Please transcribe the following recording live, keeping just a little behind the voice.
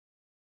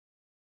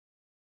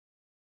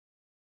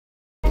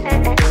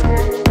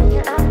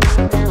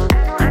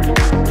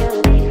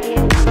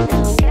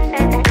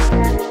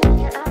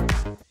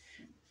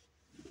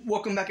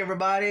Welcome back,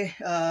 everybody.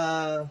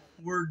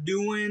 We're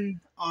doing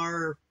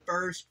our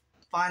first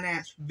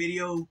finance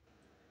video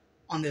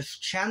on this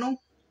channel,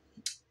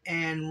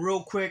 and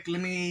real quick, let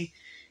me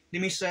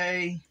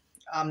say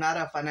I'm not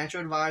a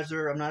financial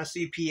advisor. I'm not a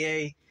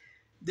CPA.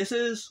 This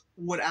is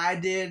what I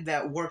did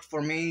that worked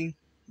for me.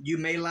 You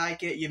may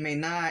like it, you may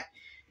not.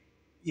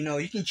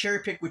 You can cherry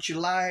pick what you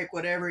like,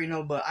 whatever.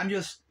 But I'm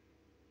just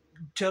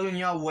telling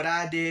y'all what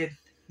I did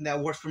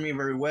that worked for me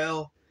very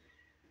well.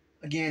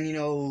 Again,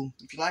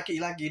 if you like it,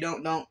 you like it. You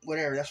don't,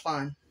 whatever. That's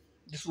fine.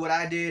 This is what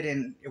I did,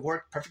 and it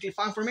worked perfectly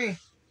fine for me.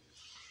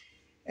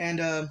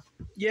 And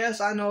yes,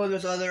 I know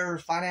there's other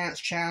finance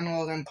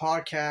channels and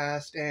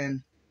podcasts,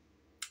 and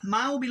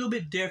mine will be a little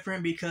bit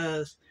different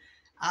because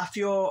I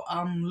feel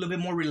I'm a little bit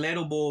more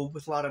relatable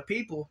with a lot of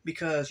people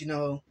because,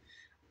 I'm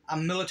a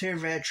military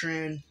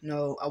veteran.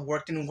 I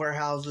worked in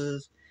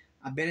warehouses.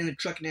 I've been in the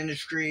trucking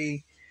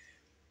industry,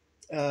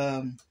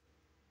 in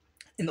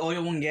the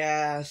oil and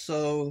gas.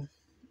 So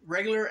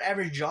regular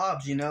average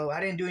jobs, I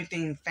didn't do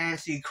anything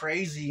fancy,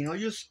 crazy, I'm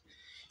just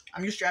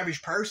your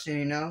average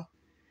person,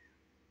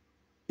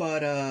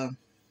 but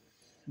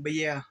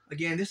yeah,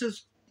 again, this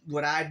is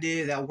what I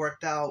did that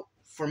worked out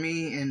for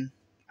me, and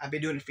I've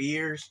been doing it for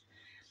years.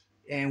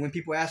 And when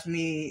people ask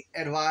me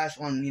advice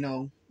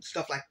on,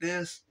 stuff like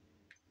this,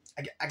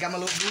 I got my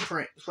little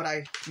blueprint. It's what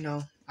I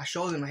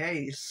show them,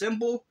 hey, it's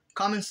simple,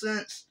 common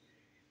sense.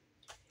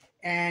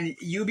 And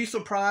you'll be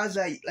surprised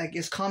that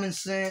it's common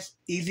sense,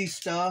 easy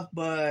stuff,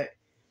 but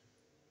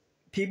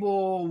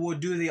people will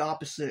do the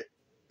opposite,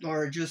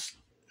 or just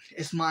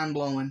it's mind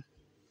blowing.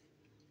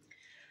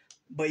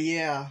 But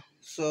yeah,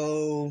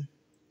 so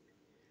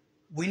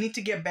we need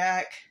to get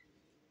back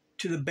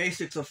to the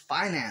basics of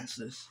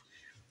finances.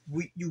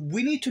 We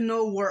need to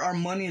know where our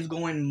money is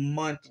going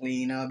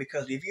monthly,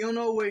 because if you don't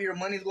know where your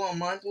money is going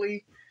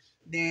monthly,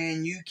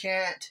 then you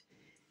can't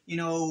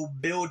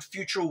build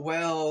future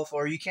wealth,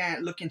 or you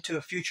can't look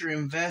into future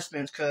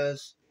investments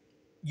because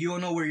you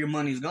don't know where your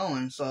money's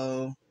going.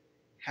 So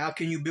how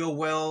can you build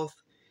wealth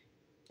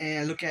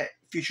and look at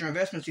future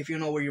investments if you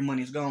don't know where your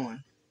money's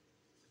going?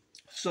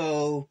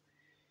 So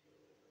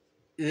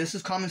this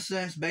is common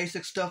sense,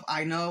 basic stuff,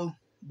 I know,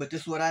 but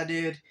this is what I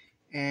did,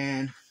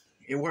 and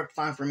it worked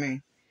fine for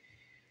me.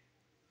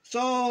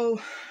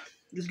 So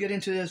let's get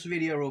into this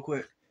video real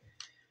quick.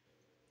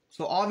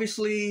 So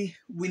obviously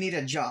we need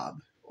a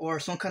job or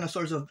some kind of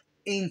source of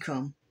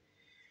income.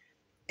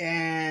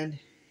 And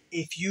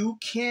if you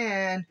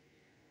can,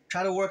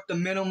 try to work the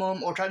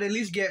minimum, or try to at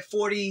least get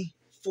 40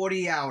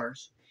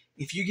 hours.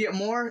 If you get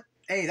more,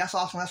 hey, that's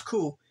awesome, that's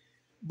cool.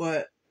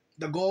 But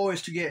the goal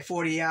is to get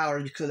 40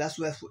 hours because that's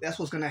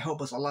what's going to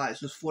help us a lot. It's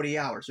just 40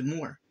 hours and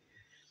more.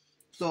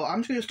 So I'm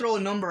just going to throw a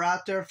number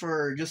out there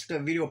for just the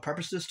video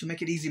purposes to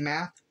make it easy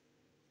math.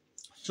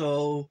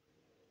 So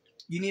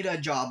you need a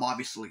job,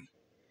 obviously.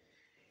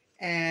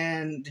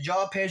 And the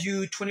job pays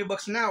you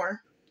 $20 an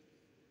hour,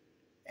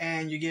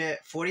 and you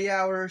get 40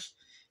 hours.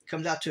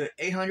 Comes out to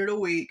 $800 a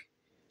week,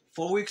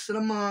 4 weeks in a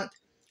month,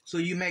 so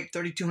you make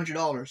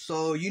 $3,200.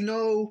 So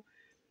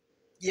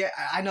yeah,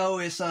 I know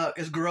it's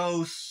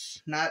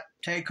gross, not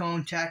take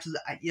home taxes.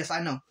 Yes,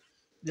 I know.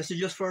 This is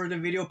just for the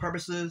video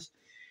purposes,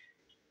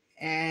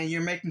 and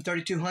you're making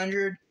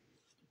 $3,200.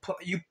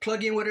 You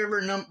plug in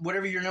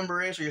whatever your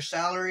number is, or your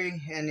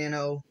salary, and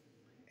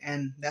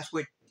and that's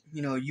what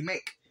you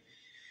make.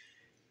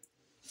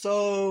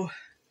 So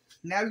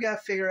now we got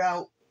to figure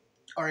out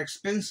our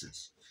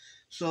expenses.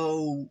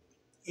 So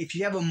if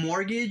you have a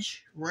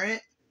mortgage,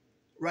 rent,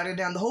 write it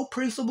down. The whole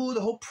principle,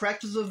 the whole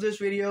practice of this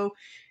video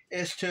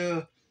is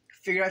to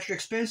figure out your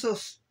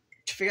expenses.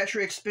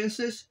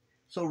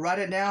 So write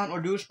it down or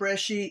do a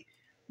spreadsheet.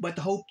 But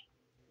the whole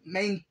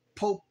main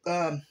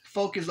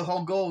focus, the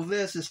whole goal of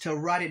this is to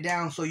write it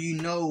down so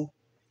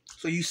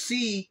so you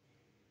see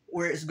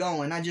where it's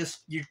going. Not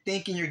just you're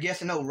thinking, you're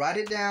guessing. No, write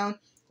it down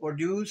or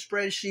do a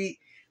spreadsheet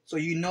so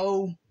you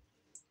know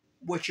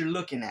what you're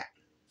looking at.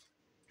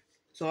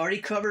 So I already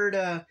covered,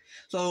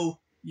 so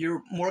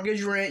your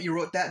mortgage, rent, you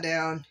wrote that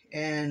down,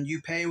 and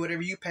you pay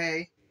whatever you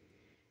pay.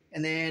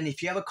 And then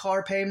if you have a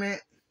car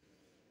payment,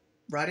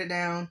 write it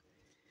down.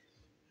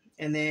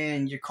 And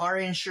then your car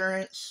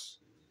insurance.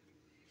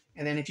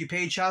 And then if you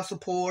pay child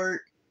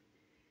support,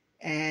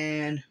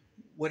 and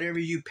whatever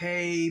you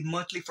pay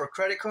monthly for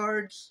credit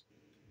cards.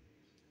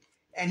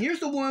 And here's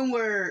the one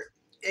where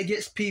it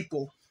gets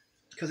people,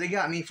 because they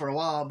got me for a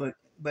while,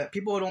 but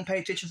people don't pay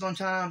attention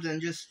sometimes, and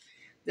just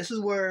this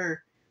is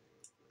where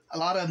a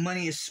lot of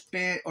money is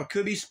spent or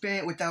could be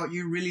spent without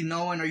you really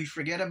knowing, or you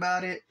forget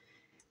about it.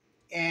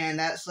 And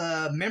that's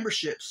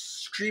memberships,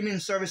 streaming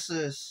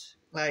services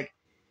like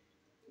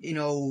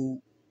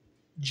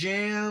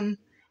Gym,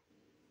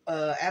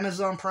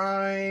 Amazon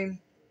Prime,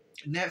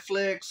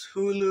 Netflix,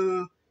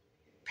 Hulu,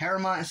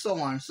 Paramount, and so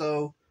on.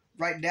 So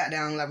write that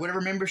down, like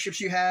whatever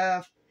memberships you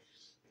have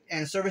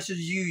and services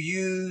you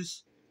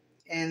use,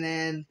 and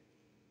then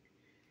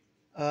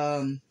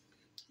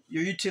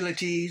your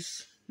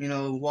utilities,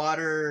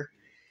 water,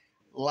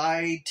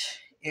 light,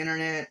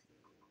 internet,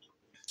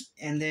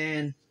 and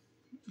then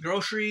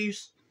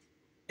groceries,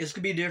 It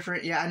could be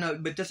different. Yeah, I know,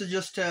 but this is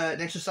just an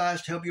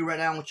exercise to help you write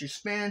down what you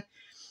spend.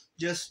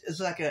 Just it's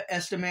like an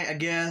estimate, I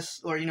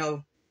guess, or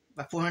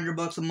like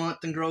 $400 a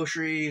month in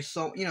groceries.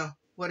 So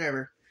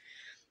whatever,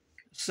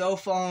 cell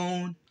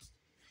phone,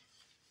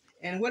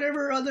 and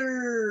whatever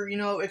other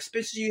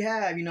expenses you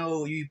have.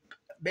 You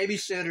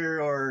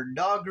babysitter or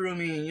dog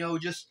grooming.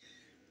 Just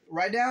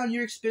write down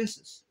your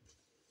expenses,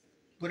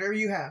 whatever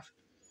you have.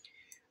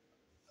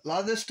 A lot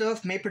of this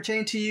stuff may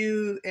pertain to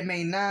you. It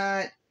may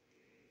not.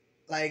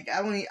 Like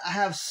I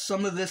have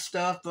some of this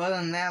stuff, but other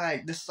than that,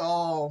 like this is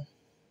all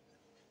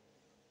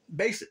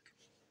basic.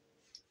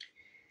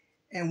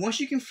 And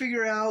once you can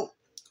figure out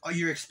all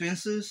your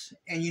expenses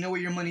and you know where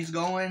your money's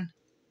going,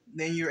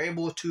 then you're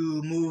able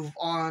to move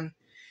on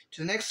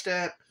to the next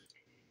step.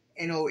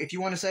 If you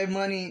want to save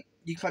money,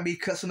 you can probably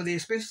cut some of the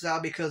expenses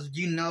out because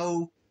you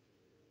know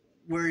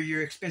where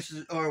your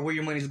expenses or where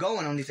your money's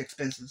going on these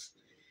expenses.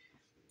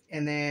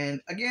 And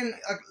then again,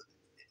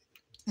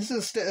 this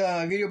is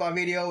video by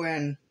video,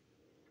 and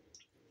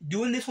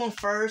doing this one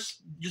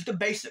first, just the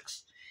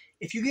basics.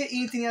 If you get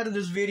anything out of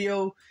this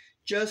video,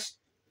 just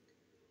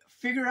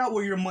figure out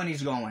where your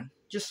money's going.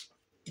 Just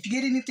if you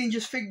get anything,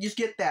 just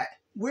get that.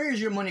 Where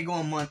is your money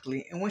going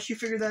monthly? And once you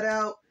figure that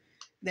out,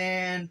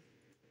 then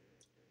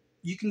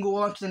you can go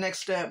on to the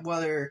next step.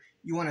 Whether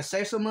you want to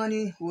save some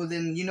money, well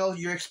then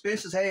your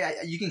expenses. Hey,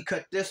 you can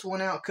cut this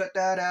one out, cut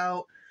that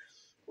out,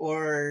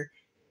 or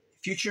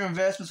future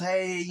investments.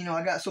 Hey,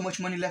 I got so much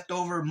money left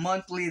over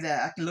monthly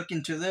that I can look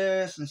into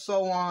this and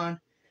so on.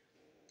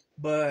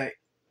 But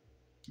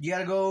you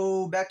gotta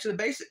go back to the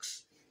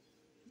basics.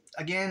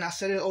 Again, I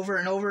said it over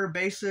and over,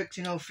 basics,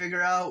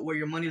 figure out where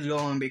your money's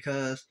going,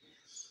 because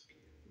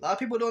a lot of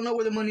people don't know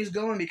where the money's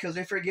going because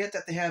they forget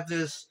that they have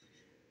this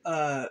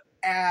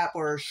app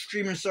or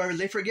streaming service.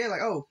 They forget,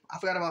 like, oh, I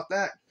forgot about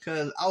that,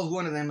 because I was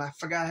one of them. I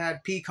forgot I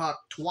had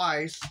Peacock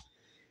twice,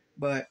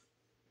 but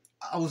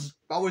I was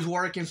always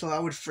working, so I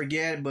would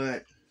forget.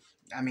 But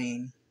I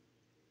mean,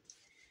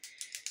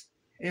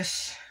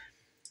 it's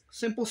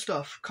simple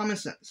stuff, common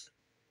sense.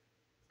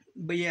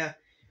 But yeah,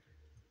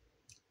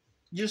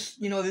 just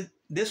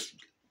this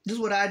is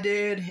what I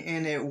did,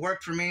 and it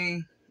worked for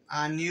me.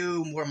 I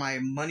knew where my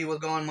money was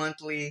going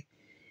monthly,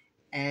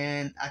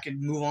 and I could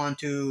move on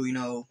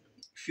to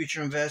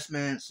future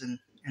investments and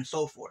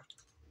so forth.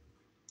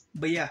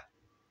 But yeah,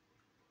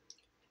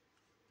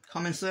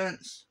 common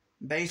sense,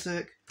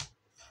 basic.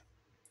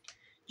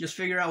 Just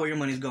figure out where your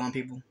money's going,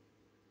 people.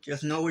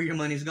 Just know where your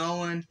money's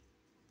going,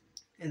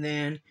 and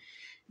then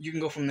you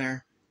can go from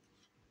there.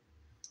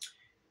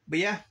 But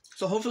yeah,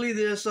 so hopefully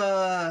this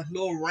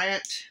little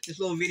rant, this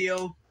little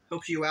video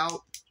helps you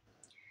out.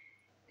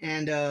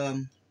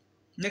 And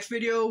next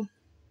video,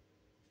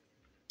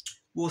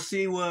 we'll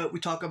see what we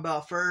talk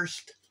about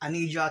first. I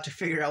need y'all to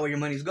figure out where your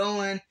money's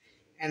going,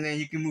 and then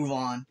you can move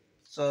on.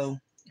 So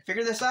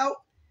figure this out,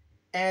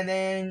 and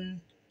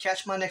then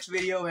catch my next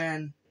video,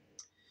 and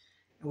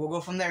we'll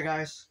go from there,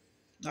 guys.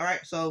 All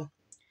right, so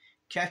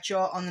catch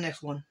y'all on the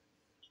next one.